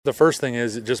The first thing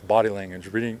is just body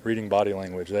language, reading body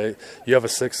language. You have a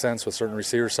sixth sense with certain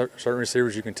receivers. Certain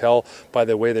receivers you can tell by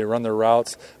the way they run their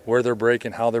routes, where they're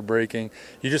breaking, how they're breaking.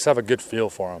 You just have a good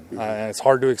feel for them. And it's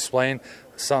hard to explain.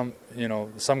 Some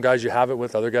guys you have it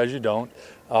with, other guys you don't.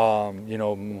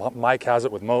 Mike has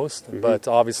it with most, but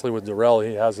obviously with Darrell,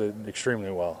 he has it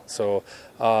extremely well. So,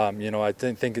 I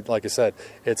think, like I said,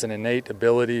 it's an innate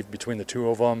ability between the two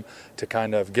of them to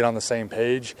kind of get on the same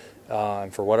page.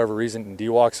 And for whatever reason,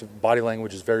 D-Walk's body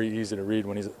language is very easy to read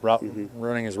when he's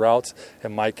running his routes,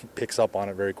 and Mike picks up on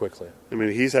it very quickly. I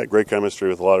mean, he's had great chemistry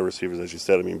with a lot of receivers, as you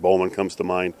said. I mean, Bowman comes to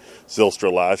mind, Zylstra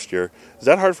last year. Is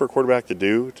that hard for a quarterback to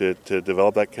do, to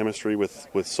develop that chemistry with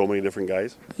so many different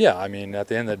guys? Yeah, I mean, at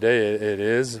the end of the day, it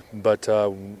is. But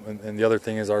and the other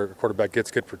thing is our quarterback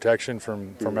gets good protection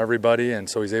from everybody, and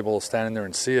so he's able to stand in there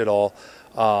and see it all.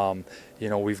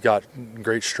 We've got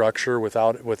great structure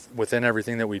within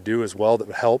everything that we do as well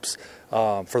that helps.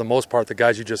 For the most part, the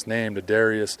guys you just named,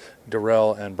 Darius,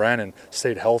 Darrell, and Brandon,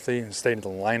 stayed healthy and stayed in the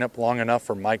lineup long enough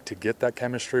for Mike to get that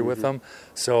chemistry with them.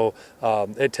 So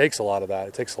it takes a lot of that.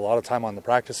 It takes a lot of time on the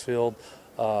practice field.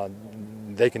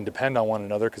 They can depend on one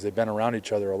another because they've been around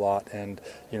each other a lot. And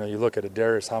you look at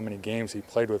Darius, how many games he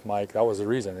played with Mike. That was the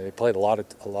reason they played a lot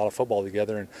of football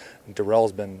together. And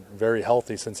Darrell's been very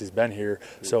healthy since he's been here,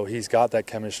 so he's got that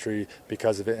chemistry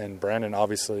because of it. And Brandon,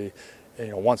 obviously,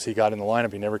 once he got in the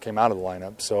lineup, he never came out of the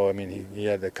lineup. So, I mean, he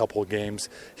had a couple of games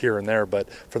here and there, but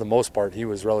for the most part, he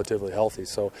was relatively healthy.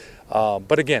 So,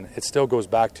 but again, it still goes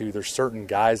back to there's certain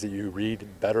guys that you read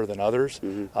better than others.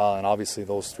 And obviously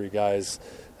those three guys,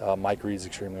 Mike reads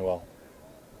extremely well.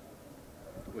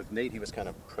 With Nate, he was kind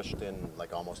of pushed in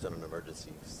like almost in an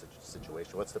emergency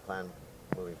situation. What's the plan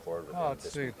moving forward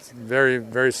with it's very,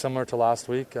 very similar to last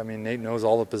week. I mean, Nate knows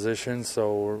all the positions,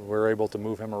 so we're able to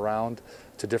move him around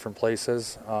to different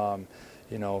places.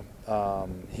 He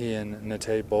and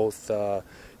Nate both,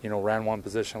 ran one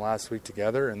position last week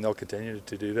together, and they'll continue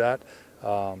to do that.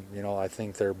 I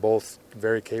think they're both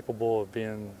very capable of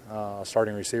being a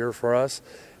starting receiver for us,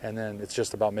 and then it's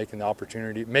just about making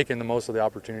the most of the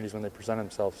opportunities when they present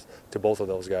themselves to both of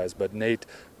those guys. But Nate,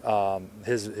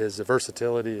 his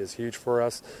versatility is huge for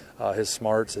us. His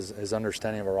smarts, his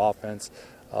understanding of our offense,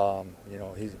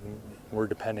 we're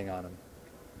depending on him.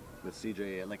 With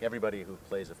CJ, like everybody who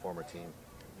plays a former team,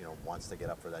 wants to get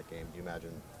up for that game. Do you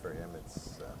imagine for him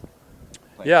it's?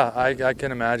 Yeah, I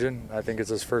can imagine. I think it's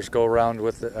his first go-around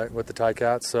with the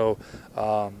Ticats, so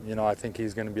I think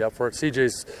he's going to be up for it.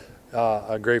 CJ's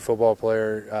a great football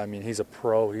player. I mean, he's a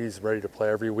pro. He's ready to play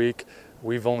every week.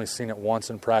 We've only seen it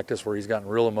once in practice where he's gotten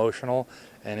real emotional,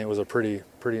 and it was a pretty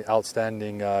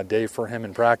outstanding day for him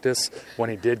in practice when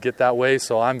he did get that way.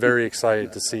 So I'm very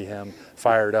excited to see him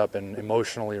fired up and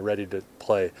emotionally ready to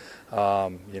play.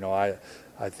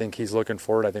 I think he's looking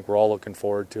forward. I think we're all looking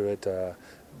forward to it.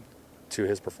 To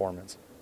his performance.